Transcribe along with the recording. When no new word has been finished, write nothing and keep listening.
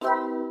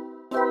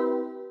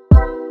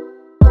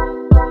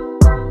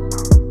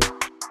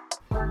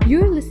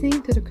You're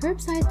listening to the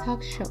Curbside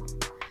Talk Show,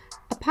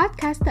 a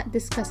podcast that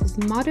discusses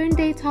modern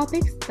day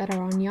topics that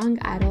are on young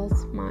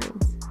adults'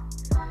 minds.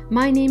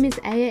 My name is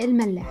Aya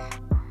El-Mallah,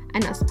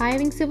 an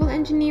aspiring civil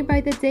engineer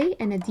by the day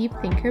and a deep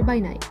thinker by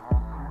night.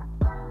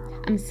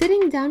 I'm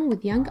sitting down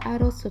with young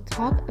adults to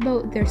talk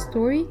about their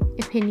story,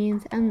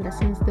 opinions, and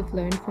lessons they've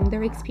learned from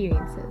their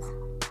experiences.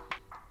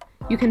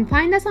 You can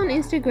find us on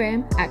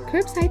Instagram at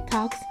Curbside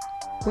Talks,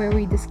 where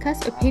we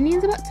discuss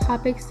opinions about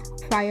topics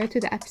prior to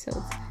the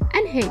episodes.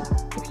 And hey,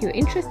 if you're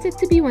interested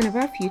to be one of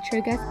our future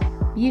guests,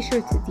 be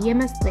sure to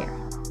DM us there.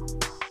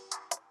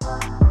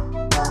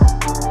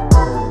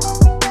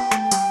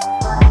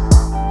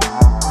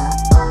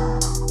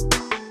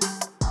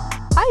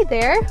 Hi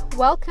there,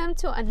 welcome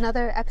to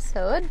another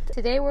episode.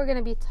 Today we're going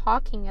to be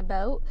talking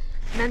about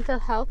mental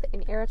health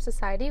in Arab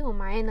society.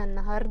 ومعانا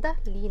النهاردة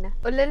لينا.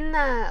 قول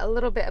لنا a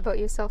little bit about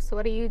yourself. So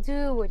what do you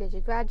do? Where did you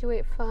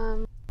graduate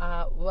from?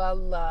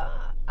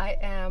 I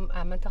am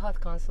a mental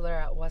health counselor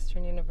at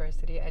Western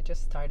University. I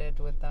just started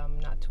with them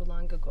not too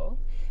long ago,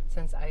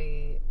 since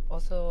I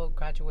also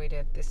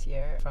graduated this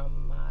year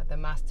from the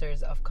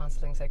Masters of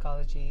Counseling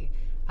Psychology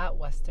at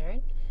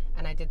Western,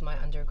 and I did my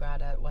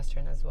undergrad at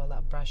Western as well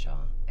at Brasha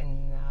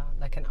in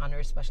like an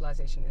honors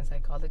specialization in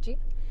psychology.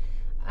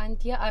 And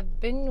yeah, I've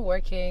been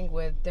working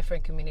with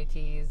different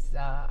communities.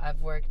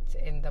 I've worked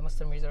in the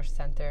Muslim Resource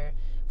Center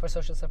for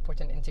Social Support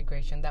and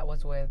Integration. That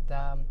was with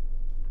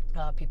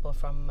people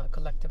from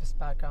collectivist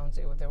backgrounds.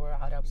 There were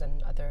Arabs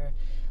and other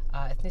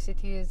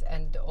ethnicities.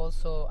 And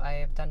also I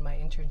have done my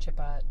internship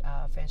at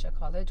Fanshawe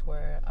College,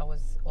 where I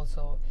was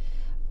also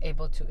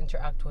able to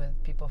interact with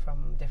people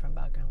from different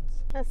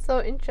backgrounds. That's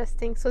so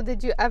interesting. So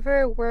did you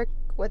ever work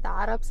with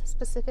Arabs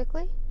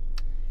specifically?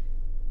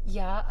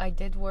 Yeah, I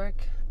did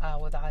work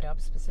with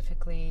Arabs,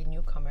 specifically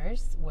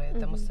newcomers, with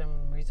the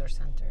Muslim Resource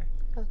Center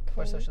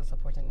for Social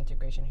Support and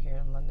Integration here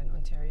in London,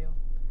 Ontario.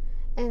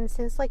 And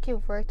since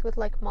you've worked with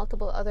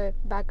multiple other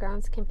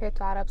backgrounds compared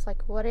to Arabs,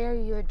 what are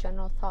your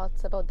general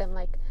thoughts about them?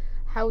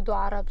 How do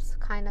Arabs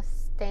kind of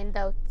stand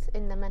out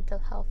in the mental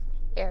health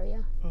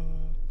area?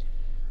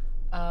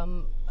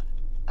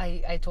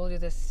 I told you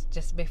this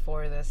just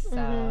before this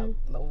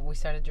we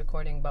started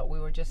recording, but we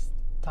were just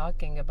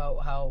talking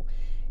about how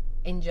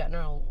in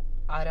general,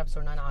 Arabs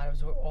or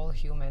non-Arabs, we're all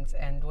humans,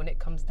 and when it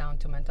comes down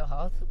to mental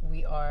health,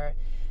 we are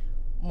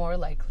more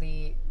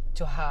likely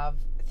to have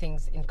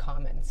things in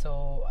common.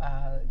 So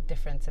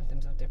different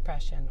symptoms of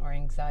depression or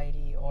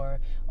anxiety or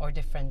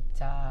different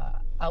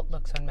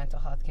outlooks on mental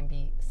health can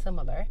be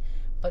similar.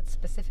 But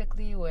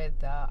specifically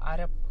with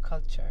Arab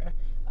culture,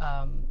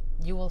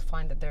 you will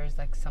find that there's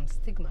some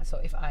stigma. So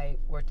if I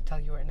were to tell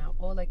you right now,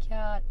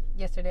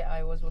 yesterday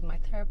I was with my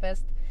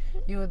therapist,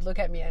 you would look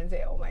at me and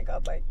say, oh my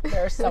God,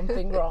 there's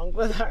something wrong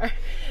with her.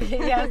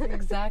 Yes,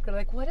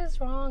 exactly. What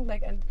is wrong?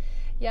 And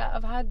yeah,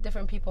 I've had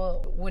different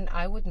people, when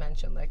I would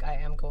mention, I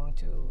am going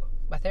to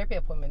a therapy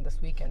appointment this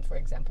weekend, for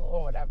example,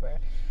 or whatever,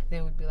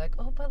 they would be like,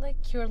 oh, but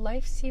your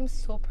life seems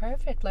so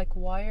perfect.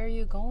 Why are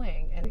you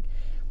going? And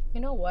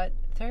you know what?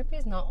 Therapy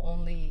is not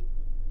only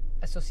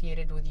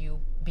associated with you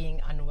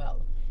being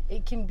unwell.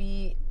 It can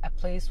be a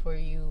place where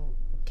you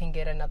can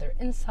get another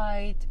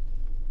insight.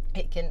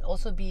 It can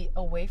also be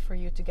a way for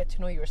you to get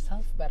to know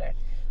yourself better,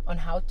 on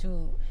how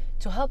to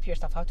help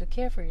yourself, how to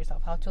care for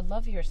yourself, how to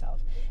love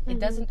yourself. It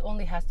doesn't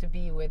only has to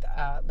be with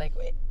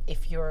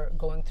if you're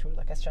going through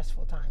a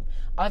stressful time.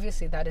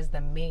 Obviously that is the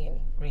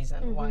main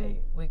reason why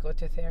we go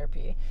to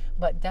therapy,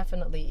 but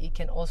definitely it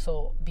can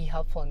also be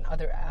helpful in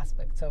other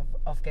aspects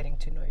of getting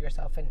to know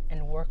yourself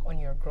and work on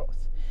your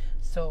growth.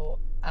 So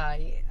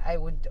I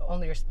would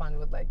only respond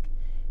with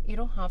you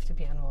don't have to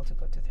be unwell to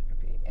go to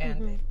therapy,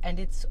 and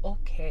it's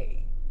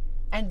okay.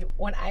 And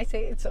when I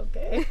say it's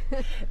okay,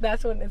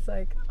 that's when it's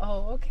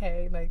oh,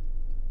 okay,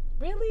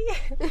 really?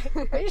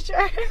 Are you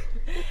sure?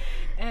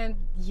 And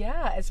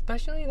yeah,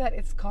 especially that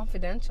it's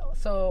confidential.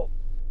 So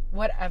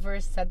whatever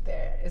is said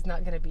there is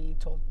not going to be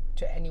told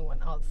to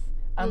anyone else.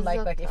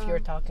 Unlike if you're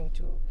talking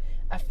to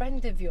a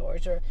friend of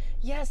yours, or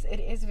yes, it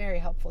is very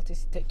helpful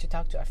to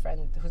talk to a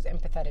friend who's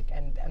empathetic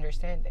and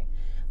understanding.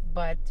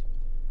 But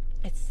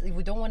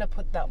we don't want to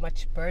put that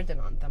much burden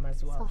on them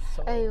as well.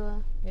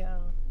 So yeah.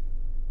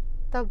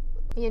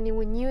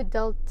 When you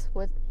dealt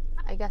with,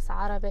 I guess,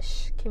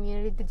 Arabish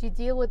community, did you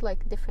deal with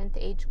different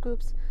age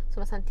groups?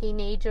 So مثلا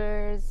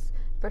teenagers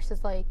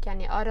versus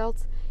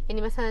adults.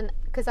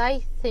 Because I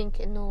think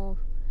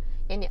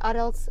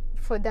adults,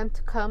 for them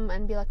to come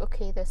and be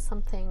okay, there's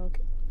something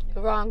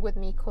wrong with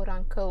me, quote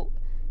unquote,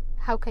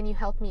 how can you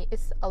help me,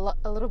 is a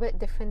little bit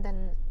different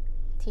than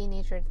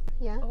teenagers.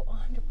 Yeah. Oh,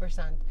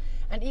 100%.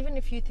 And even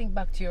if you think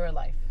back to your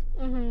life,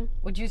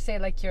 would you say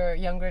your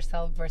younger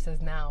self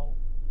versus now,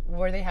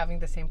 were they having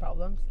the same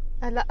problems?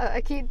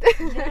 أكيد.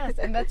 Yes,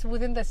 and that's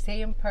within the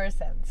same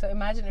person. So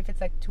imagine if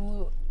it's like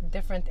two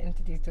different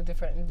entities, two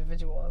different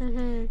individuals.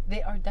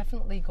 They are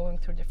definitely going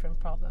through different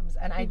problems.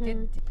 And I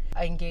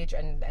engage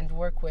and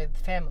work with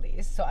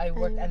families. So I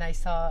worked and I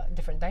saw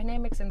different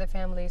dynamics in the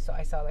family. So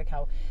I saw like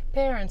how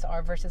parents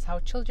are versus how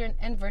children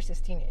and versus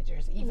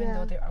teenagers, even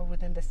though they are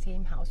within the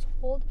same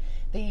household,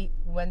 they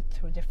went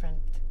through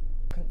different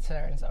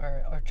concerns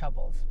or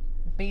troubles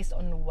based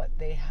on what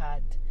they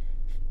had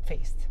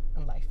faced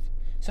in life.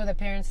 So the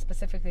parents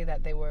specifically,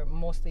 that they were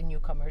mostly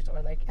newcomers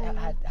or like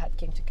had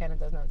came to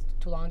Canada not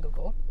too long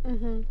ago.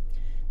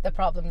 The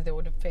problems they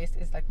would have faced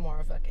is like more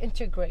of like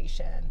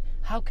integration.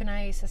 How can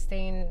I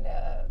sustain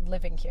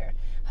living here?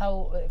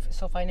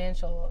 So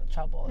financial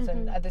troubles,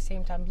 and at the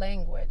same time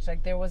language.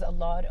 Like there was a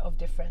lot of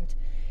different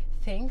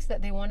things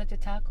that they wanted to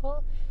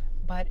tackle,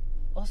 but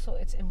also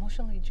it's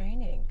emotionally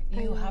draining.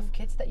 You have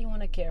kids that you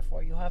want to care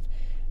for. You have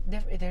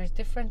there's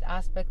different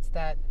aspects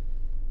that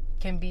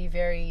can be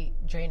very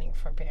draining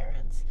for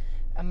parents.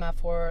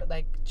 For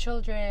like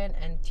children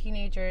and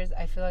teenagers,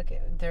 I feel like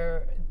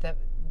they're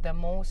the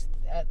most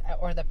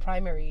or the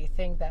primary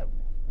thing that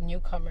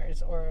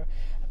newcomers or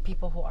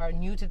people who are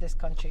new to this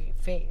country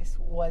face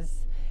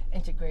was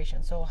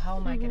integration. So how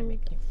am I going to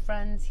make new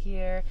friends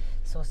here?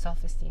 So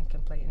self-esteem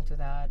can play into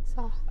that.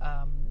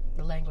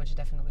 Language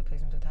definitely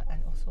plays into that,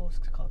 and also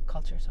it's called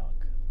culture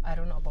shock. I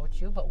don't know about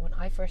you, but when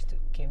I first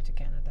came to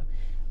Canada,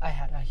 I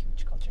had a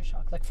huge culture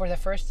shock. Like for the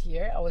first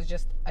year, I was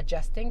just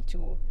adjusting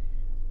to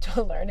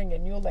learning a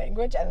new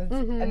language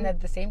and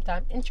at the same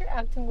time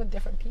interacting with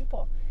different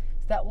people.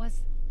 So that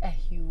was a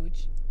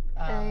huge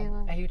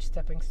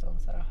stepping stone,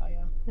 صراحة.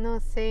 Yeah. No,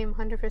 same,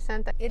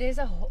 100%. It is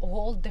a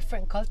whole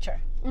different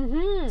culture.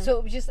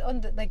 So just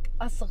on the like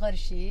أصغر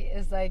شيء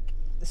is like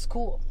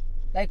school.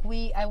 Like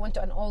I went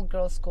to an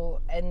all-girls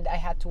school and I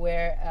had to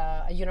wear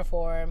a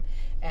uniform,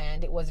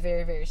 and it was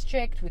very, very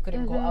strict. We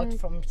couldn't go out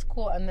from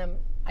school, and then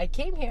I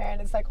came here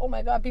and it's like, oh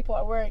my God, people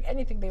are wearing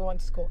anything they want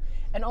to school,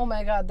 and oh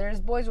my God,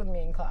 there's boys with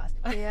me in class.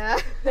 Yeah.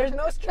 There's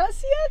no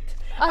stress yet.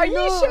 Are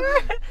you sure?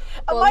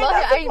 Am I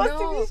not supposed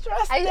to be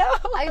stressed now?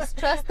 I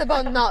stressed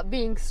about not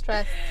being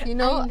stressed, you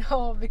know? I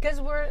know,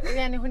 because we're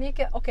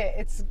okay,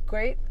 it's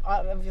great.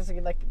 Obviously,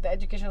 like the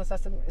educational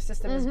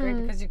system is great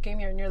because you came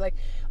here and you're like,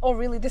 oh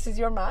really, this is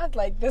your math?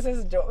 Like this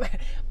is a joke.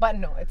 But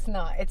no, it's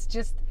not. It's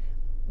just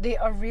they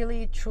are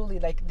really truly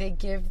like they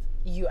give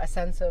you a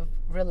sense of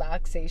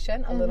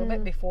relaxation a little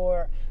bit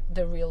before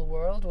the real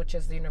world, which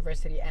is the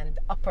university and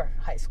upper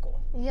high school.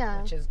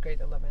 Yeah. Which is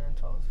grade 11 and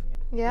 12.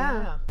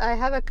 Yeah. I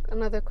have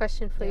another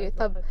question for you.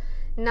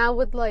 Now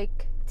with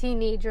like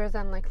teenagers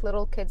and like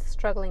little kids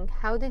struggling,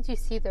 how did you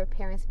see their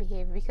parents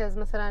behave? Because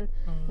مثلا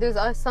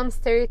there's some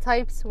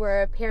stereotypes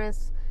where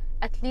parents,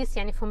 at least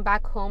يعني from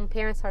back home,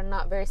 parents are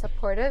not very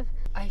supportive.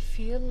 I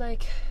feel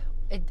like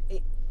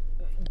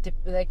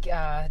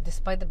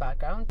despite the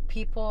background,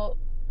 people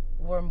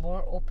were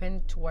more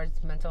open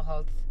towards mental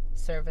health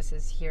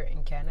services here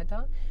in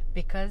Canada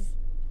because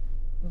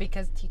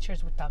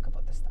teachers would talk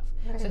about this stuff.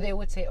 Right. So they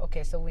would say,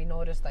 okay, so we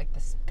noticed like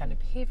this kind of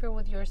behavior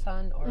with your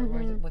son or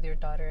with your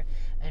daughter,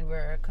 and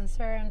we're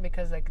concerned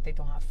because like they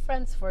don't have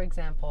friends, for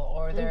example,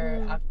 or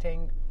they're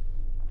acting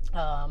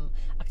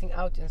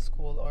out in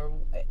school, or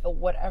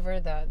whatever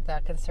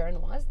the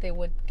concern was. They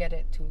would get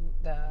it to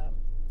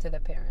the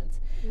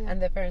parents,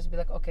 and the parents would be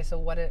like, okay, so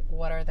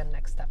what are the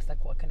next steps?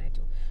 Like, what can I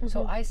do?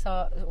 So I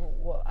saw,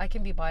 well, I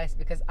can be biased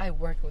because I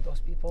worked with those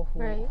people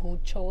who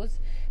chose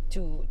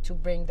to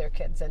bring their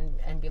kids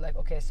and be like,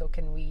 okay, so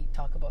can we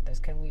talk about this?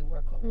 Can we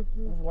work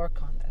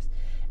on this?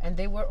 And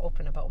they were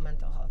open about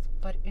mental health.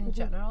 But in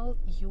general,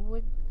 you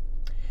would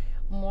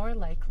more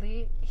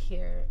likely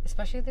hear,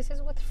 especially this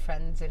is with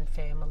friends and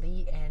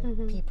family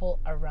and people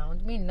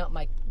around me, not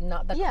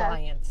the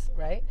clients,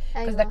 right?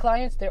 Because the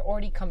clients, they're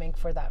already coming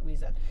for that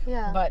reason.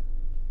 Yeah. But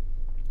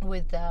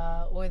with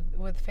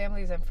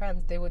families and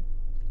friends, they would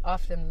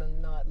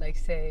often not like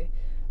say,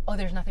 oh,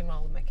 there's nothing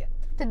wrong with my kid.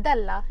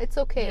 تدلع, it's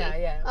okay.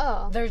 Yeah.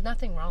 Oh, there's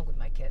nothing wrong with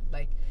my kid.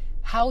 Like,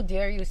 how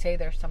dare you say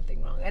there's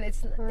something wrong? And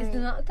it's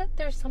not that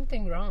there's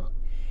something wrong.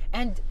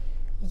 And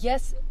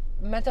yes,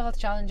 mental health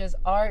challenges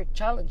are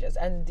challenges,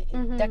 and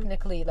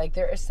technically, like,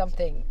 there is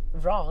something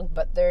wrong,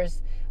 but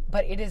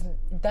it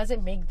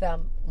doesn't make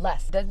them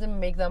less. Doesn't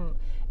make them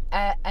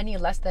any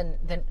less than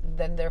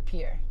their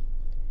peer.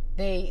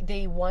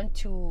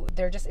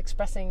 They're just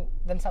expressing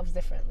themselves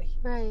differently.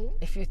 Right.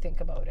 If you think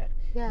about it,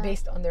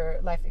 based on their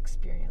life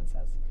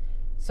experiences.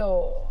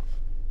 So,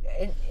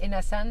 in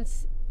a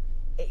sense,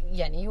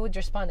 you would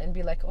respond and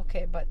be like,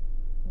 okay, but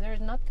there's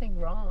nothing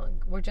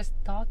wrong. We're just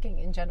talking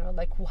in general.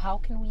 Like, how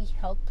can we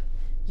help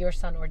your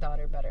son or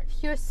daughter better?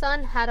 If your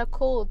son had a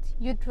cold,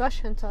 you'd rush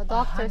him to a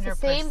doctor. 100%. It's the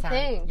same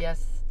thing.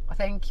 Yes,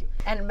 thank you.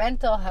 And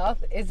mental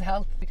health is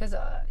health because,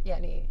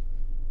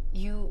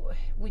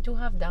 we do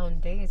have down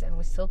days, and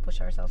we still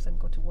push ourselves and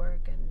go to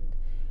work,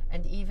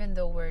 and even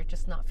though we're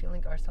just not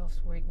feeling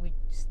ourselves, we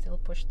still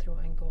push through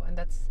and go, and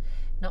that's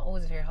not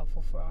always very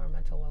helpful for our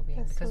mental well-being.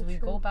 That's because we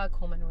go back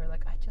home and we're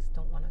like, I just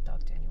don't want to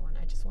talk to anyone.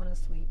 I just want to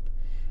sleep.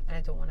 and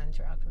I don't want to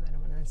interact with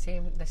anyone. And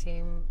the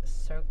same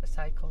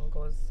cycle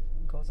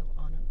goes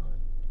on and on.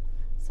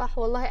 صح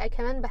والله. I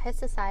كمان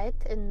بحس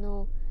ساعات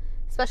إنه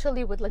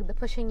especially with like the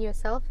pushing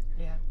yourself.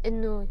 Yeah.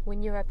 إنه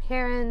when you're a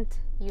parent,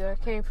 you're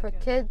caring for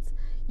kids,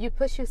 you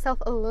push yourself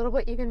a little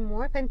bit even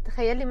more. فأنت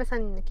تخيلي مثلا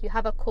إنك you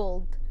have a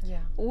cold. Yeah.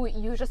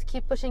 You just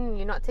keep pushing,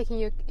 you're not taking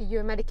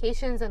your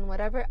medications and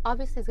whatever.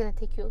 Obviously, it's gonna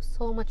take you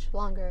so much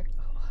longer.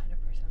 Oh, 100%.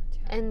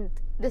 Yeah. And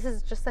this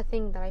is just a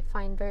thing that I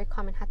find very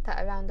common حتى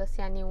around us.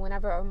 يعني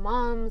whenever our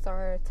moms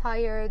are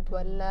tired,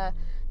 ولا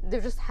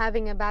they're just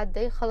having a bad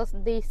day,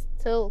 خلاص they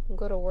still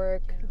go to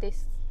work. Yeah. They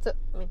still,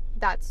 I mean,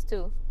 that's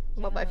too.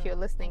 But if you're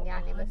listening,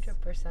 يعني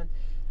 100%.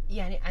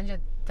 يعني Anja,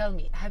 tell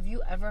me, have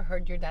you ever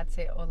heard your dad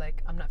say, "Oh,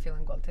 like I'm not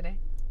feeling well today"?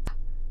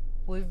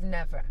 We've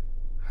never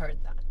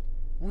heard that.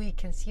 We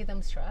can see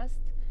them stressed,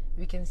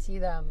 we can see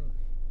them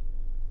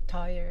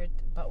tired,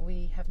 but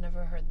we have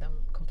never heard them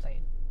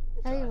complain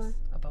to us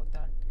about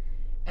that.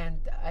 And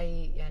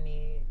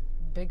يعني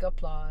big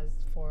applause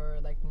for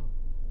like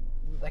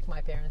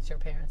my parents, your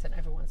parents, and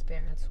everyone's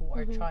parents who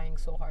are trying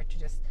so hard to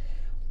just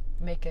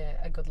make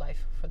a good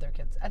life for their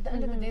kids. At the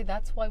end of the day,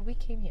 that's why we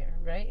came here,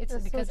 right? It's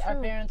that's because so our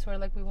parents were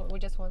like, we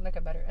just want like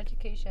a better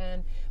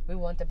education, we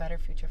want a better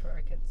future for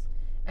our kids,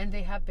 and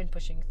they have been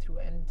pushing through.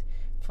 And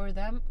for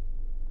them,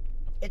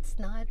 it's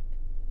not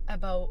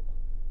about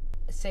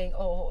saying,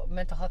 oh,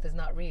 mental health is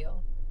not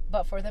real,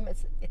 but for them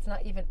it's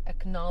not even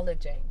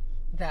acknowledging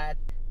that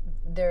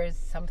there is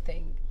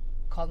something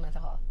called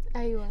mental health.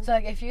 أيوة. So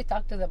like if you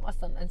talk to them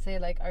and say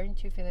like,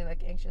 aren't you feeling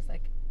like anxious,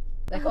 like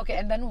okay,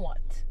 and then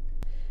what?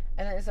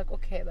 And then it's like,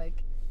 okay,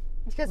 like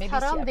because maybe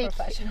حرام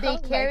they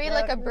carry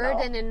like a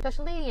burden. No. And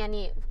especially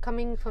يعني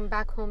coming from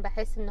back home,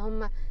 بحس إن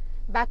هم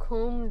back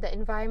home the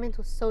environment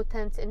was so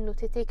tense إنه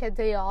to take a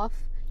day off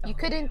you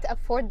couldn't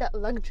afford that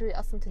luxury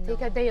أصلا to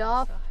take a day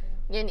off.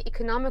 يعني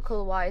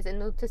economical wise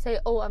إنه to say,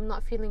 oh, I'm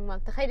not feeling well.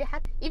 تخيلي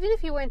حتى even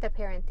if you weren't a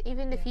parent,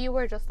 even if you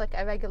were just like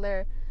a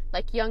regular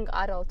like young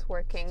adult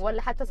working,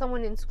 ولا حتى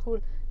someone in school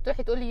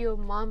تروحي تقولي your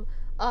mom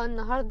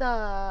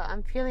النهارده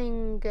I'm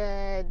feeling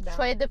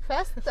شوية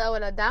depressed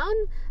ولا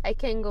down, I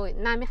can go.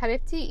 نعم يا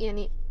حبيبتي.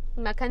 يعني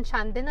ما كانش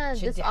عندنا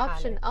this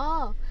option.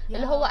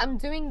 اللي هو I'm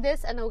doing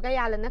this أنا وجاي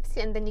على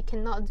نفسي, and then you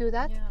cannot do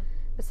that.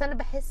 بس أنا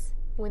بحس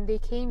when they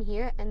came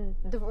here and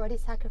they've already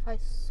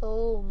sacrificed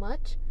so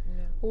much.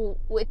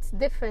 It's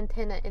different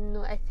هنا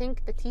إنه I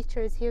think the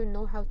teachers here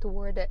know how to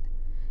word it.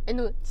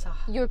 إنه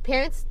your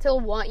parents still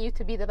want you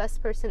to be the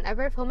best person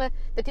ever. فهما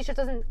the teacher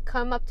doesn't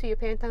come up to your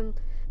parent and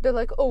they're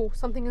like, oh,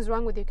 something is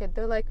wrong with your kid.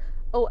 They're like,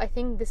 oh, I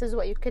think this is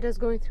what your kid is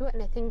going through,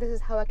 and I think this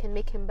is how I can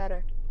make him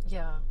better.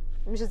 Yeah.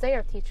 مش زي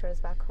our teachers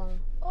back home.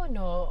 Oh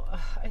no,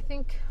 I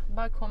think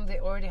back home they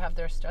already have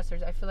their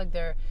stressors. I feel like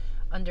they're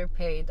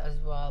underpaid as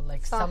well.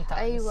 Like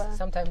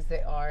sometimes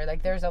they are.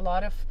 Like there's a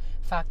lot of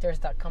factors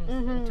that comes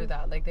into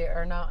that. Like they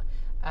are not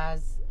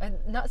as. I'm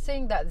not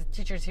saying that the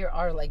teachers here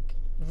are like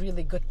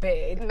really good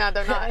paid. No,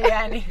 they're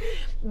not.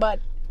 But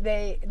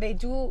they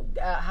do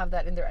have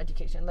that in their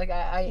education. Like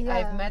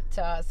I've met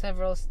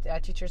several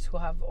teachers who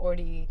have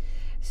already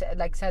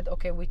said,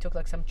 okay, we took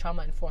like some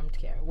trauma informed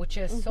care, which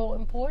is so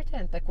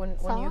important. Like when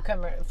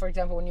for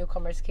example, when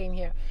newcomers came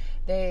here,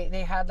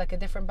 they had like a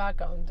different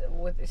background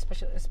with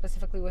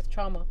specifically with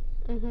trauma.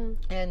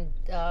 And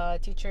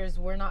teachers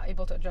were not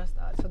able to address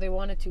that, so they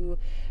wanted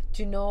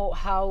to know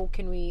how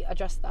can we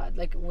address that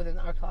like within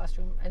our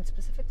classroom, and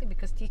specifically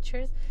because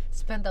teachers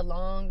spend the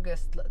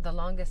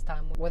longest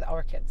time with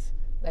our kids,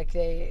 like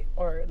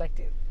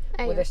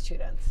with the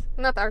students,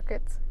 not our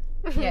kids.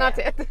 Not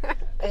yet.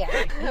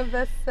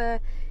 But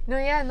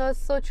no,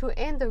 it's so true.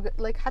 And they're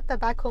like حتى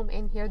back home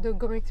in here they're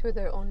going through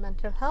their own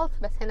mental health,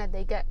 but هنا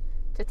they get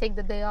to take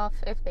the day off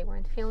if they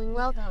weren't feeling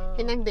well.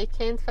 هناك they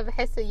can't.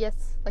 فبحس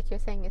yes, like you're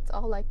saying, it's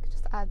all like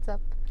just adds up.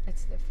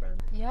 It's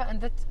different. Yeah,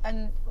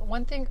 and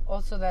one thing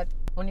also that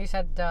when you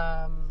said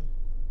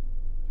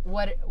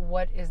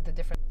what is the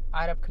difference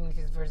Arab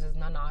communities versus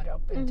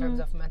non-Arab in terms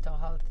of mental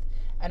health,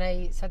 and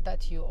I said that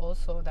to you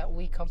also, that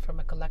we come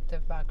from a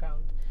collective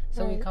background.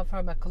 So we come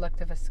from a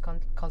collectivist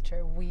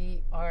culture.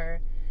 We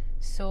are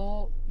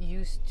so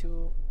used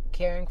to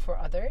caring for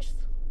others.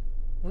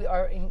 We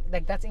are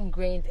that's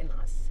ingrained in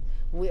us.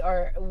 We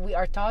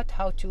are taught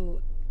how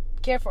to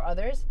care for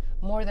others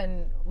more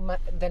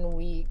than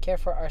we care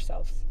for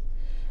ourselves.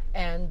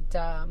 And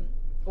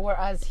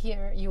whereas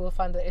here you will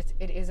find that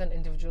it is an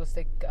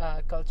individualistic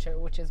culture,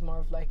 which is more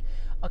of like,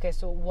 okay,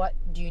 so what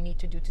do you need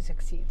to do to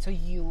succeed? So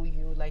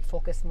you like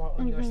focus more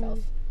on yourself.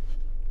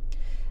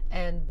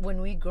 And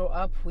when we grow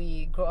up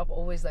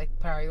always like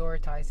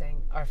prioritizing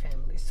our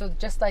families. So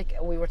just like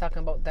we were talking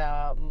about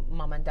the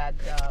mom and dad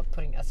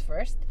putting us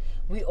first,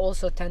 we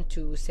also tend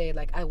to say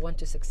like, I want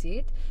to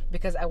succeed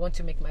because I want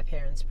to make my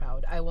parents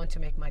proud. I want to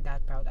make my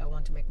dad proud. I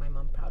want to make my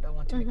mom proud. I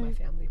want to make my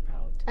family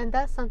proud. And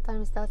that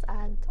sometimes does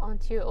add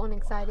onto your own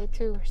anxiety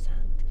too. 100%.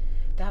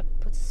 That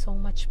puts so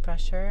much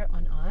pressure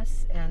on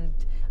us and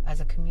as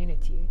a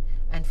community.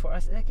 And for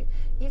us, like,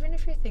 even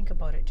if you think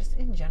about it, just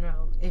in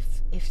general,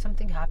 if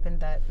something happened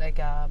that like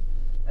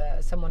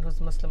someone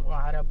who's Muslim or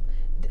Arab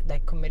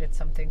like committed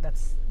something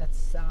that's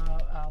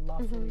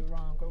lawfully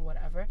wrong or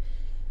whatever,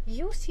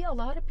 you see a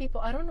lot of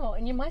people, I don't know,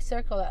 and in my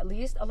circle at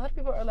least, a lot of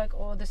people are like,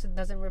 oh, this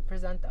doesn't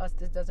represent us,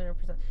 this doesn't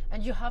represent,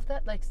 and you have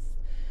that like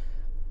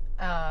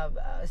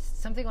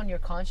something on your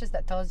conscience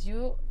that tells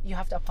you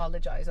have to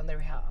apologize on their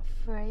behalf,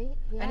 right?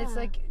 Yeah. And it's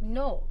like,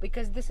 no,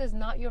 because this is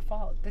not your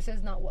fault, this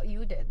is not what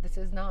you did, this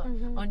is not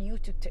on you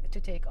to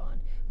take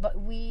on.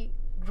 But we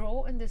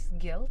grow in this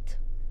guilt.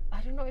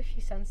 I don't know if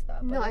you sense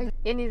that. No,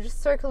 يعني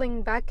just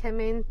circling back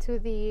كمان to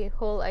the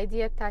whole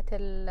idea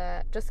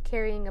بتاعت just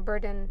carrying a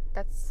burden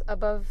that's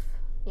above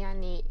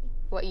يعني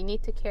what you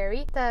need to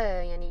carry.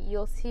 يعني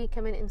you'll see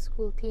كمان in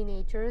school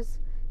teenagers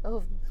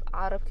of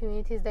Arab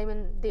communities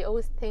دايما they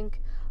always think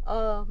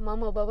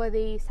ماما وبابا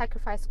they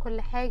sacrifice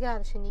كل حاجة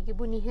علشان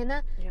يجيبوني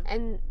هنا,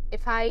 and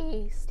if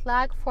I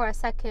slack for a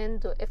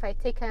second, or if I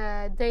take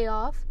a day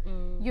off,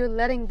 you're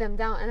letting them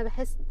down. أنا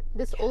بحس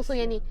this also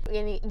يعني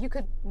you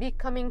could be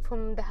coming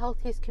from the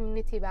healthiest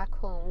community back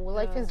home,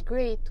 life is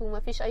great وما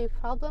فيش أي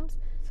problems,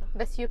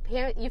 but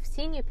you've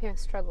seen your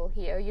parents struggle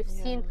here, you've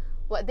seen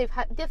what they've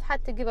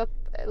had to give up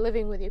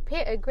living with your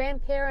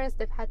grandparents,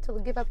 they've had to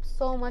give up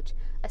so much,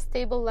 a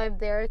stable life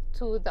there,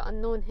 to the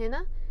unknown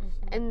هنا,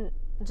 and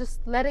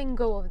just letting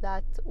go of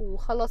that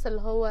وخلاص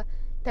اللي هو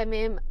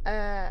تمام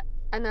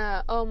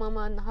أنا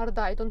ماما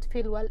النهاردة I don't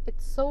feel well.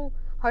 It's so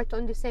hard to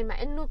understand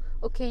مع إنه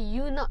okay,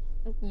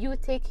 you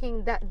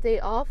taking that day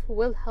off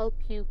will help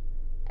you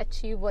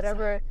achieve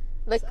whatever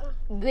like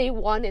they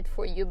wanted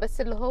for you,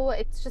 بس اللي هو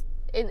it's just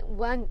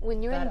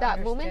when you're in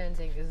that moment,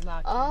 understanding is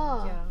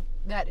lacking.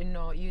 That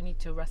you need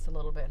to rest a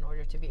little bit in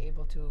order to be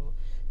able to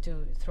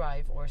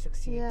thrive or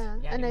succeed.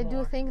 And I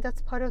do think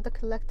that's part of the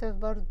collective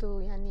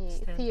برضو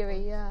يعني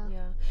theory.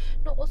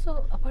 No,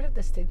 also a part of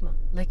the stigma,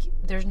 like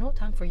there's no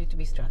time for you to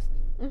be stressed.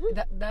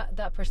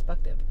 That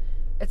perspective,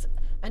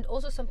 and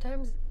also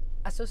sometimes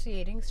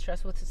associating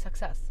stress with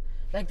success,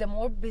 like the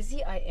more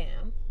busy I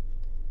am,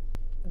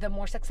 the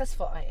more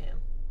successful I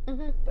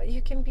am. But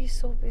you can be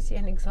so busy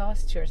and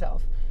exhaust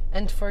yourself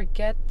and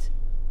forget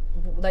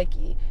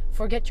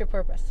your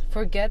purpose,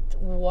 forget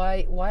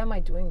why am I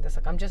doing this,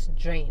 like I'm just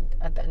drained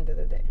at the end of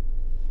the day.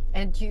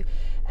 And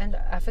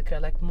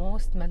afikra, like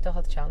most mental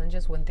health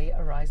challenges, when they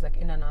arise like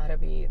in an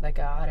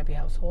Arabi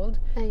household,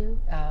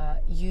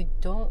 you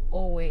don't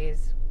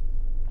always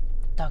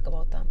talk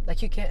about them,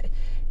 like you can't,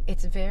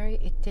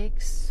 it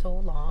takes so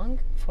long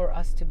for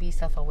us to be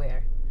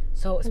self-aware.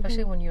 So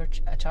especially when you're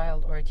a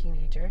child or a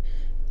teenager,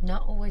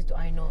 not always do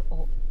I know,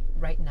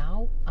 right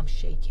now I'm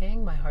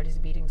shaking, my heart is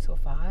beating so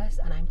fast,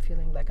 and I'm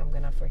feeling like I'm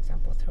gonna, for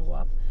example, throw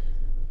up.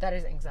 That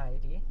is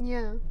anxiety.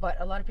 But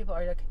a lot of people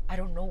are like, I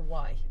don't know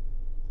why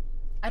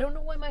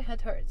my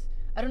head hurts,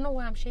 I don't know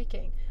why I'm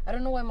shaking, I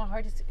don't know why my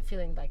heart is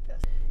feeling like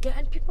this.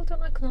 And people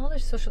don't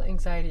acknowledge social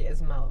anxiety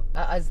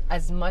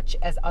as much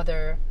as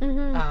other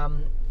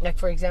like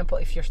for example,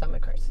 if your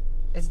stomach hurts,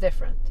 it's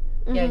different.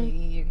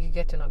 You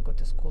get to not go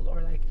to school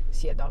or like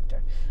see a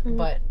doctor.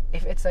 But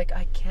if it's like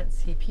I can't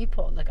see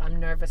people, like I'm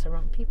nervous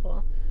around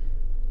people,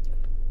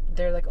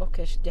 they're like,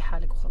 okay, شدي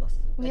حالك وخلاص.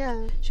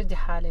 شدي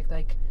حالك,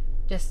 like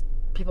just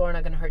people are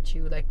not gonna hurt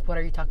you. Like what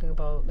are you talking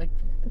about? Like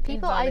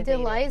people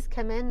idealize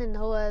كمان إن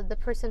هو the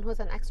person who's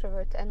an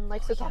extrovert and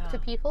likes to talk to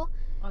people.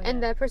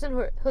 And the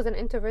person who's an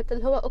introvert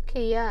اللي هو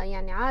okay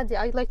يعني عادي,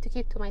 I like to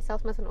keep to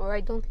myself مثلا, or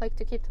I don't like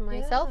to keep to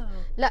myself.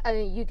 لا,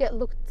 you get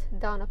looked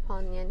down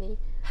upon. يعني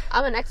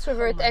I'm an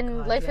extrovert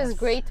and life is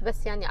great,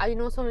 بس يعني I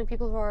know so many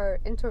people who are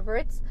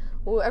introverts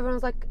who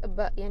everyone's like,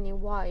 but يعني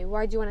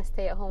why do you want to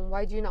stay at home,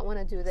 why do you not want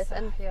to do this?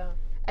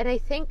 And I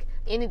think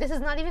يعني this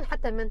is not even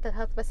حتى mental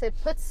health, but it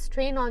puts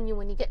strain on you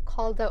when you get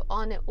called out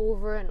on it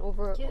over and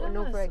over and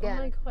over again.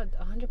 Oh my god,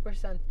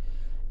 100%.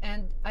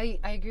 And I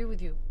agree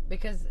with you,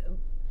 because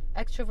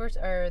extroverts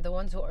are the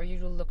ones who are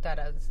usually looked at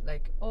as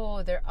like,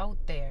 oh, they're out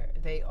there,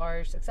 they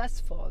are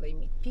successful, they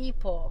meet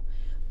people,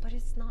 but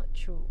it's not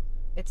true.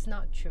 It's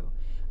not true.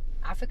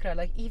 Afikra,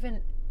 like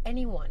even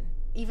anyone,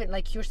 even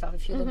like yourself,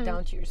 if you look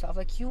down to yourself,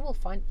 like you will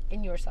find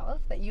in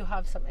yourself that you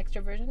have some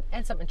extroversion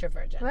and some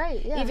introversion.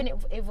 Right, yeah. Even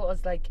if it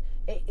was like,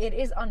 it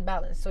is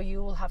unbalanced, so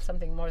you will have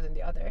something more than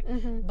the other.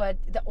 But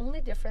the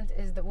only difference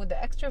is that with the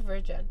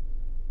extroversion,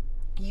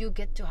 you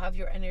get to have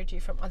your energy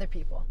from other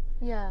people.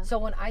 So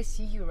when I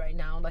see you right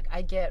now, like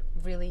I get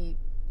really,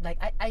 like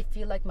I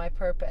feel like my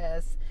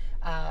purpose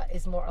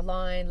is more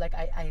aligned. Like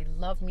I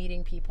love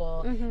meeting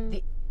people.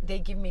 They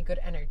give me good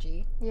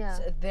energy.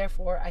 So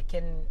therefore I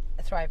can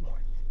thrive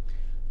more.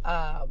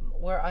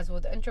 Whereas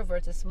with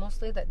introverts, it's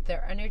mostly that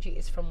their energy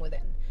is from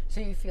within.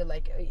 So you feel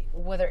like,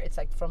 whether it's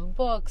like from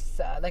books,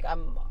 like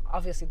I'm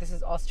obviously this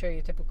is all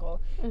stereotypical,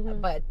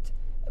 but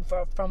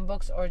from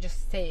books, or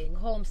just staying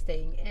home,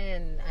 staying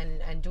in,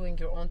 and doing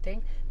your own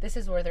thing, this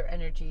is where their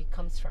energy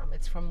comes from.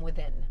 It's from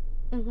within,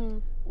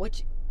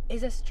 which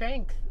is a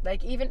strength.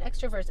 Like even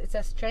extroverts, it's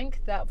a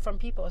strength that from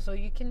people. So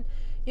you can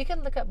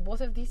look at both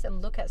of these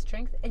and look at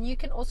strength, and you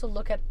can also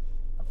look at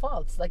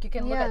faults. Like you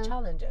can look at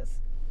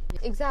challenges.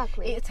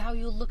 Exactly. It's how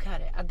you look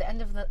at it. At the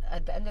end of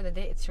the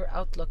day, it's your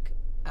outlook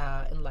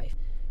in life.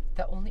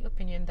 The only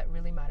opinion that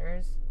really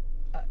matters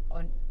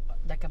on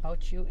like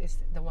about you is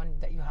the one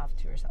that you have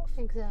to yourself.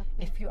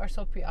 Exactly. If you are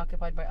so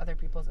preoccupied by other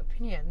people's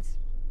opinions,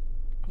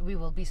 we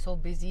will be so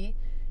busy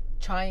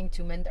trying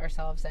to mend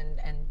ourselves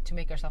and to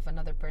make ourselves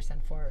another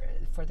person for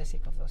the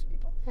sake of those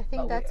people. I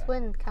think that's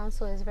when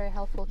counsel is very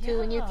helpful too.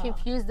 When you're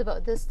confused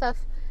about this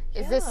stuff,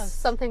 is this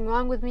something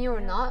wrong with me or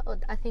not?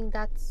 I think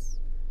that's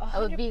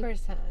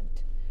 100%.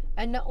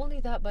 And not only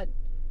that, but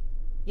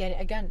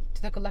again,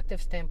 to the collective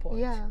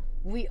standpoint,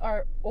 we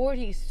are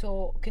already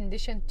so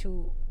conditioned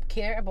to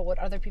care about what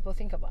other people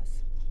think of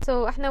us.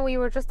 So we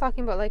were just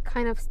talking about like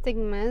kind of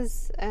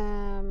stigmas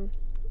in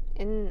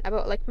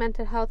about like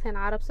mental health in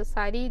Arab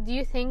society. Do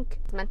you think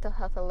mental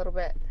health a little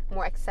bit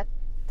more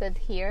accepted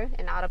here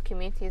in Arab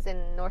communities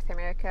in North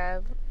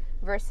America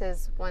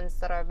versus ones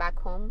that are back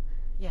home?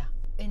 Yeah,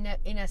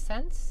 in a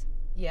sense,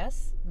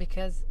 yes,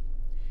 because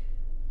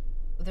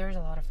there's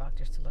a lot of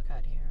factors to look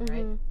at here,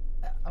 right?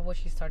 What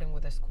she's starting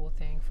with the school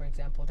thing, for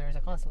example, there's a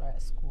counselor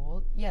at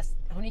school. Yes,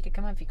 هونيك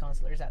كمان في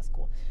counselors at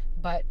school,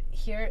 but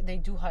here they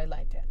do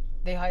highlight it.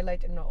 They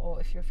highlight,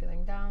 if you're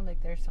feeling down,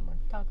 like there's someone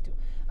to talk to.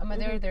 I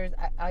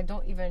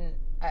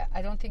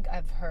don't think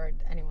I've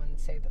heard anyone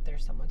say that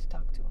there's someone to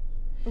talk to.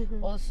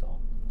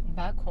 Also,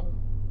 back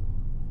home,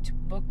 to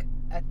book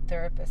a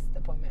therapist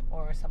appointment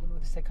or someone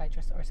with a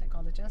psychiatrist or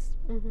psychologist,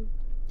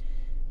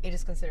 it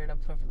is considered a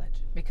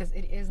privilege because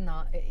it is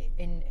not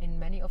in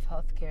many of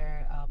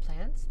healthcare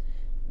plans.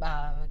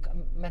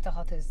 Mental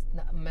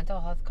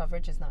health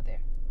coverage is not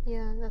there.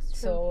 Yeah, that's true.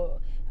 So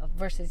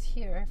versus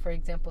here, for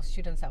example,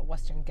 students at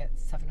Western get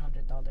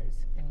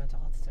 $700 in mental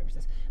health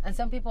services, and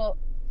some people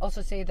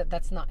also say that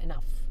that's not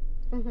enough,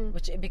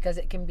 because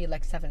it can be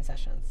like 7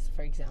 sessions,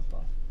 for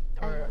example,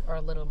 or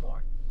a little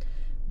more.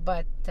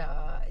 But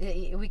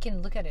we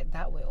can look at it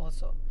that way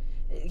also.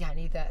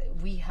 That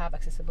we have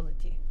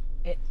accessibility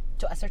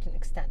to a certain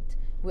extent.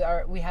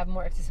 We have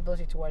more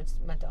accessibility towards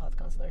mental health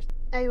counselors.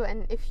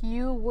 And if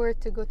you were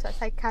to go to a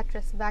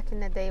psychiatrist back in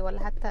the day, ولا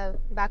حتى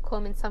back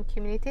home in some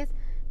communities,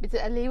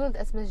 بتبقى labeled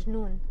as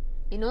مجنون.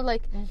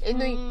 Like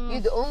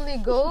you'd only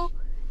go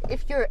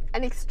if you're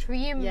an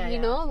extreme,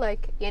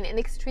 like an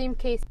extreme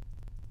case.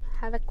 I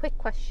have a quick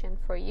question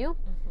for you.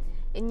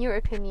 In your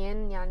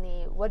opinion,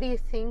 what do you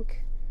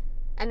think?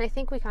 And I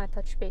think we kind of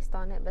touched based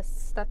on it, but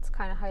that's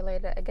kind of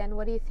highlighted again.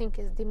 What do you think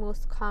is the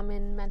most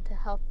common mental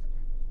health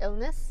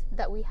illness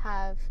that we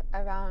have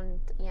around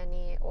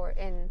or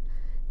in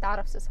the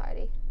Arab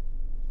society?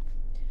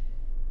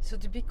 So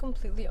to be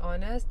completely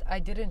honest, I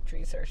didn't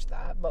research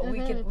that, but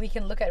we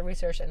can look at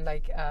research and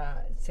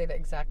say the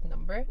exact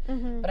number.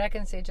 But I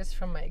can say just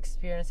from my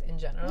experience in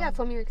general. Yeah,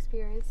 from your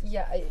experience.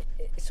 Yeah,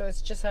 so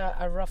it's just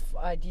a rough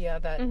idea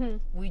that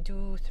we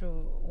do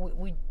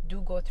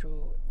go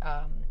through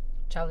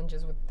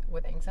challenges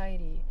with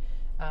anxiety,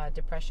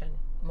 depression,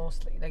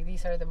 mostly. Like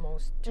these are the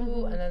most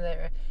two, and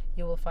then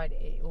you will find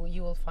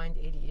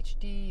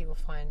ADHD, you will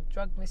find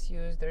drug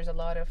misuse. There's a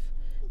lot of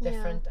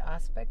different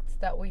aspects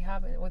that we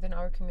have within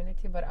our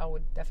community, but I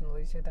would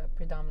definitely say that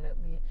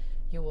predominantly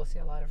you will see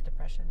a lot of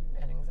depression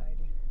and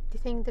anxiety. Do you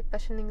think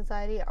depression and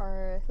anxiety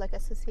are like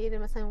associated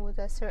مثلا with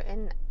a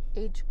certain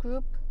age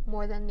group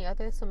more than the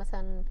others? So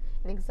مثلا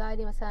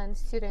anxiety مثلا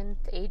student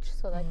age,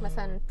 so like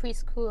مثلا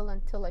preschool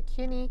until like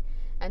uni,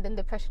 and then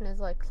depression is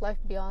like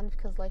life beyond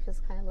because life is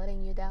kind of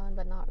letting you down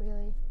but not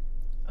really.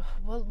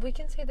 Well, we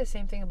can say the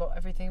same thing about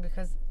everything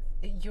because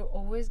you're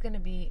always going to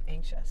be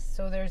anxious.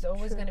 So there's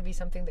always going to be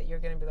something that you're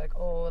going to be like,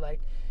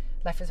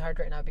 life is hard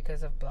right now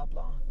because of blah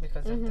blah,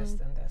 because of this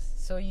and this.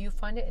 So you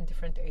find it in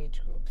different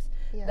age groups.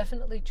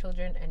 Definitely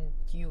children and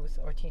youth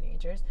or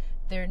teenagers,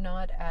 they're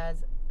not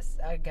as,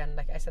 again,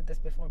 like I said this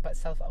before, but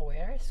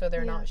self-aware. So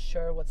they're not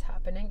sure what's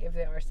happening, if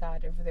they are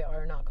sad, if they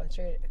are not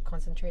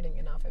concentrating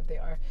enough, if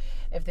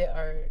they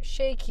are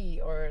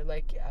shaky, or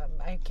like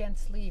I can't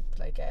sleep,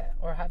 like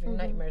or having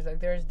nightmares. Like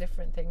there's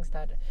different things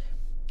that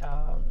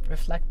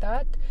reflect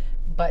that,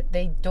 but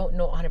they don't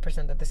know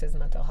 100% that this is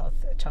mental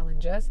health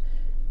challenges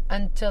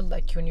until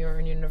like when you're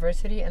in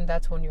university, and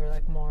that's when you're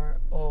like more,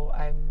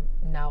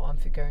 I'm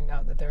figuring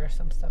out that there are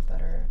some stuff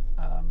that are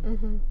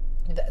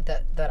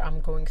that I'm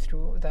going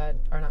through that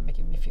are not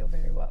making me feel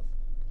very well.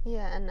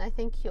 Yeah, and I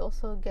think you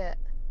also get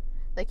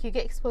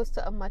exposed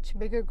to a much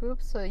bigger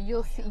group, so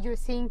you're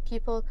seeing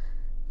people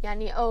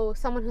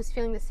someone who's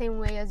feeling the same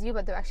way as you,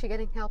 but they're actually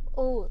getting help.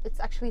 It's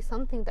actually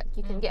something that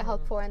you can get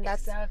help for, and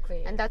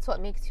that's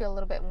what makes you a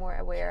little bit more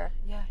aware.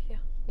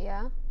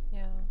 Yeah.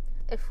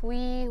 If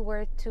we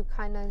were to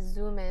kind of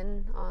zoom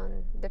in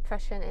on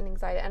depression and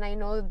anxiety, and I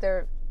know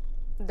they're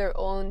their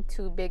own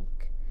two big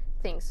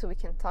things, so we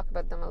can talk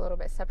about them a little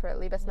bit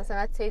separately. But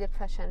let's say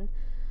depression,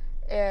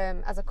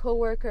 as a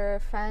coworker,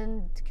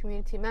 friend,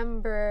 community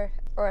member,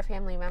 or a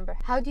family member,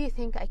 how do you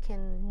think I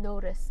can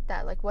notice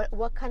that? Like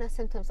what kind of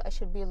symptoms I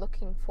should be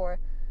looking for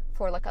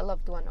like a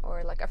loved one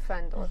or like a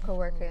friend or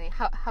coworker?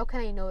 How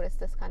can I notice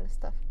this kind of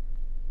stuff?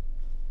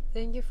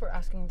 Thank you for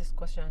asking this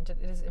question.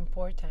 It is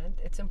important.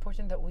 It's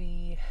important that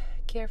we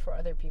care for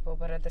other people,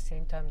 but at the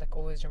same time, like,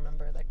 always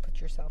remember, like,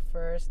 put yourself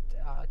first,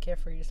 care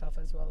for yourself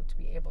as well, to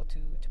be able to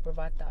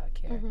provide that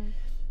care.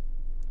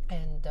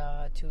 and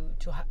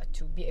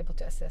to be able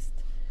to assist.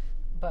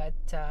 But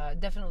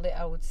definitely,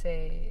 I would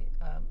say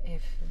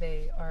if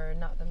they are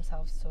not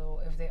themselves,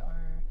 so if they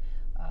are,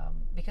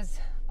 because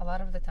a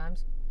lot of the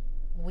times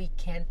we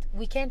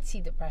can't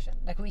see depression.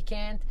 Like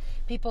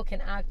people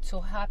can act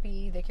so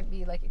happy, they can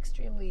be like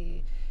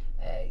extremely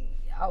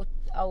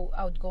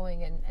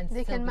outgoing and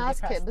they still can be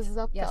mask depressed. it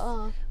بالضبط. Yes,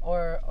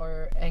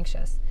 or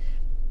anxious.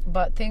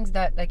 But things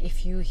that, like,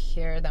 if you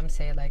hear them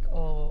say like,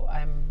 oh,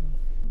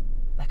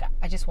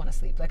 I just want to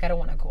sleep, like I don't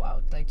want to go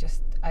out, like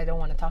just I don't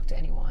want to talk to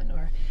anyone,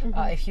 or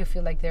if you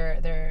feel like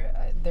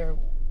they're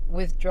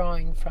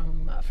withdrawing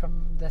from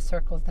the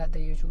circles that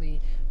they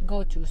usually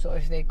go to. So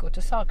if they go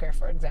to soccer,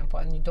 for example,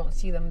 and you don't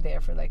see them there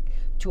for like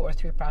 2 or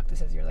 3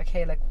 practices, you're like,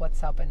 hey, like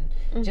what's up? And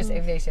just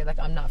if they say like,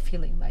 I'm not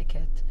feeling like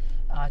it,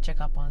 check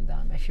up on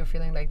them. If you're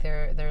feeling like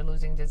they're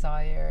losing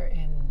desire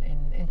in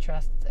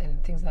interests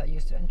and things that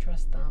used to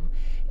interest them,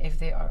 if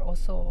they are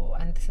also,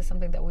 and this is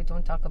something that we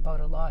don't talk about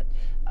a lot,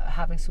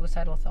 having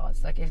suicidal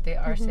thoughts, like if they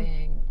are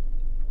saying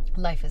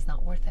life is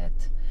not worth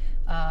it,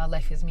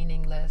 life is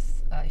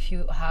meaningless, if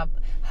you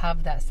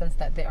have that sense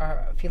that they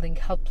are feeling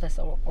helpless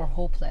or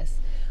hopeless,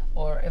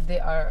 or if they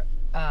are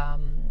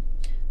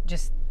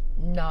just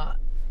not,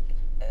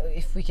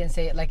 if we can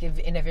say it like if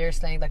in a very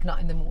slang, like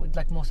not in the mood,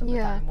 like most of the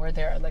time, where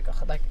they're like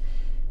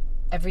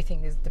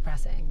everything is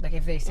depressing, like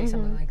if they say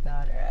something like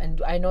that.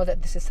 And I know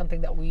that this is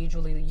something that we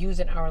usually use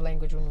in our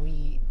language when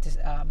we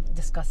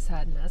discuss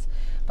sadness,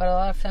 but a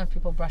lot of times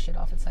people brush it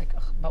off. It's like,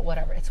 but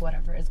whatever, it's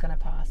gonna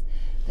pass.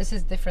 This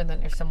is different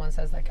than if someone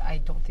says like, I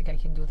don't think I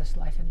can do this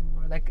life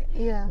anymore, like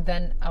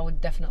then I would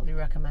definitely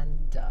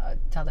recommend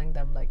telling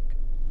them like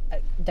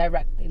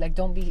directly, like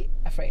don't be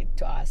afraid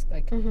to ask,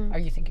 like are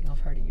you thinking of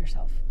hurting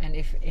yourself? And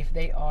if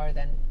they are,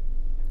 then,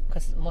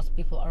 because most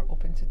people are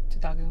open to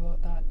talking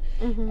about that,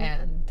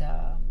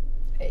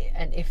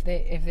 and if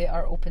they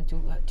are open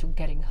to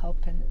getting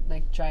help, and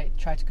like try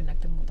to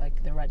connect them with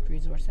like the right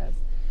resources.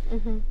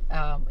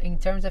 In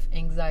terms of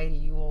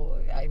anxiety,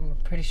 I'm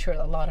pretty sure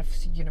a lot of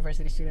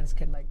university students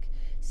can like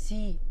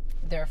see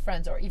their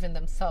friends or even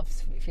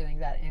themselves feeling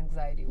that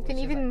anxiety. You can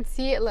even like,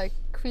 see it like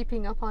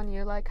creeping up on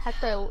you, like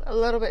hatta a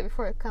little bit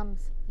before it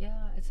comes.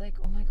 Yeah, it's like,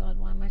 oh my god,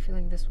 why am I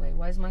feeling this way?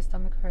 Why is my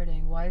stomach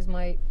hurting? Why is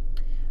my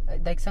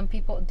like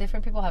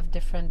different people have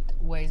different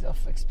ways of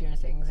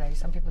experiencing anxiety.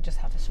 Some people just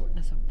have a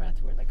shortness of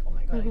breath where like, oh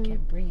my god, I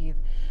can't breathe,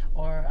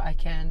 or I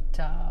can't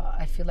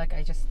I feel like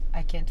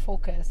I can't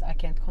focus, I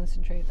can't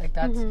concentrate, like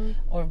that's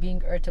or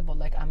being irritable,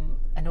 like I'm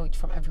annoyed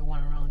from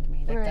everyone around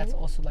me, like that's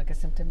also like a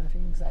symptom of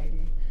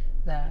anxiety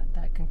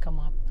that can come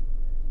up.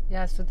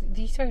 Yeah, so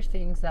these are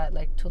things that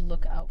like to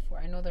look out for.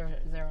 I know there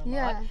are a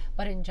lot,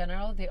 but in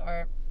general they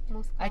are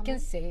most common. I can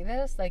say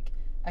this, like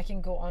I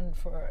can go on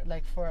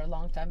for a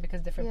long time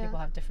because different people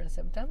have different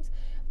symptoms,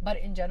 but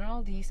in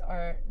general these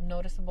are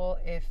noticeable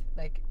if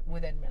like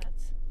within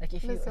minutes. Like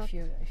if you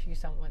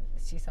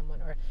see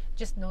someone or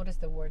just notice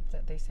the words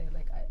that they say,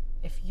 like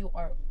if you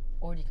are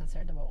already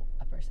concerned about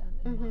a person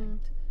in mind,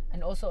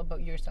 and also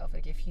about yourself,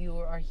 like if you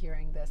are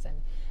hearing this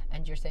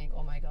and you're saying,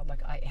 oh my god,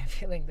 like I am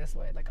feeling this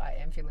way, like I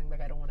am feeling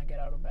like I don't want to get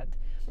out of bed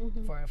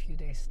for a few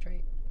days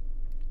straight,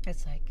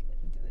 it's like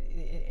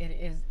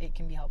it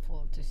can be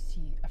helpful to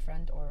see a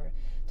friend or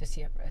to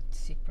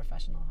seek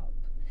professional help.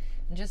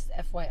 And just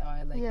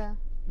FYI, like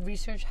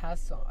research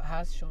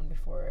has shown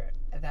before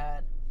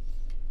that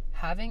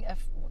having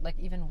like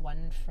even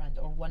one friend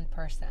or one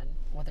person,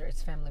 whether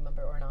it's family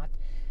member or not,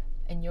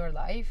 in your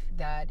life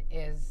that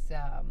is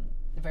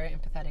very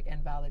empathetic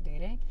and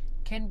validating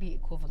can be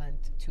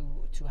equivalent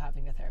to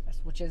having a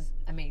therapist, which is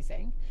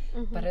amazing.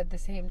 But at the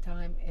same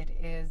time, it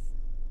is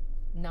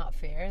not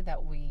fair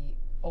that we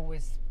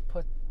always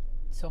put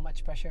so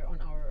much pressure on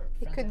our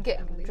friends. It could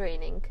get family.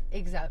 Draining.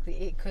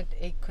 Exactly.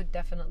 It could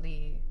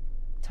definitely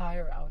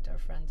tire out our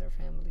friends or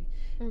family.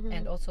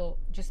 And also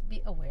just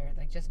be aware,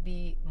 like just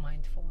be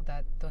mindful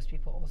that those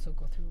people also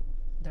go through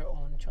their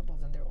own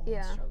troubles and their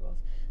own struggles.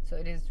 So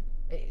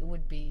it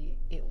would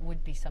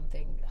be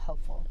something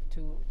helpful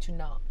to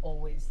not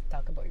always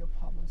talk about your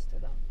problems to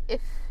them.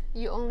 If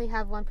you only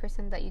have one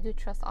person that you do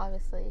trust,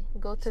 obviously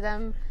go to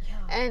them.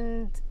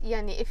 And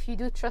if you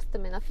do trust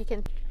them enough, you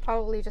can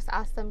probably just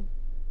ask them,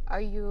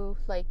 are you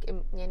like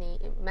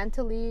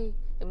mentally,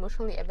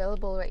 emotionally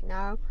available right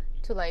now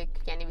to like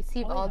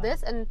receive all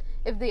this? And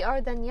if they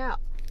are, then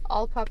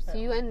all props to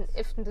you. And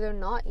if they're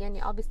not,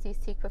 obviously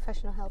seek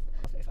professional help.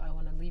 If I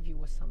want to leave you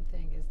with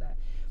something, is that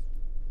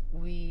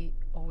we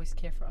always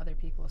care for other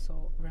people,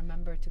 so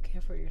remember to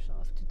care for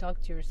yourself, to talk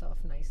to yourself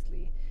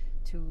nicely,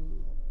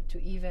 to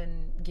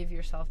even give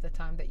yourself the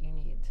time that you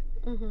need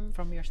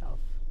from yourself.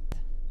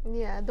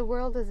 The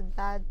world is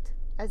bad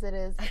as it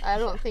is. I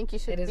don't think you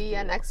should be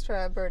an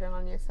extra burden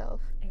on yourself.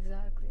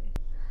 Exactly.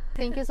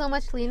 Thank you so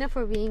much, Lena,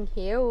 for being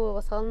here.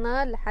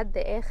 ووصلنا لحد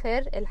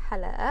آخر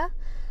الحلقة.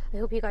 I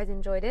hope you guys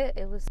enjoyed it.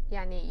 It was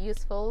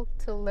useful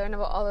to learn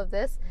about all of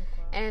this.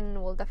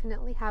 And we'll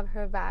definitely have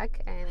her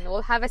back, and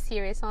we'll have a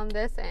series on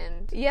this.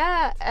 And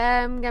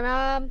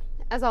جماعة,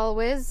 as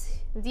always,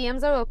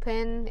 DMs are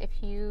open.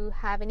 If you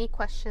have any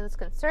questions,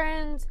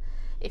 concerns,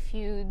 If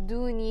you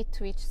do need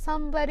to reach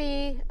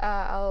somebody,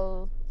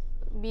 I'll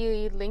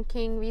be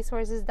linking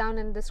resources down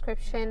in the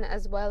description,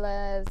 as well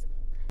as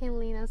in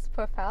Lena's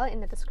profile in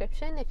the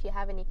description if you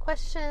have any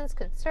questions,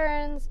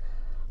 concerns,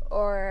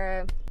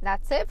 or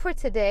that's it for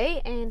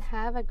today, and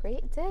have a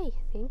great day.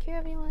 Thank you,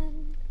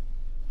 everyone.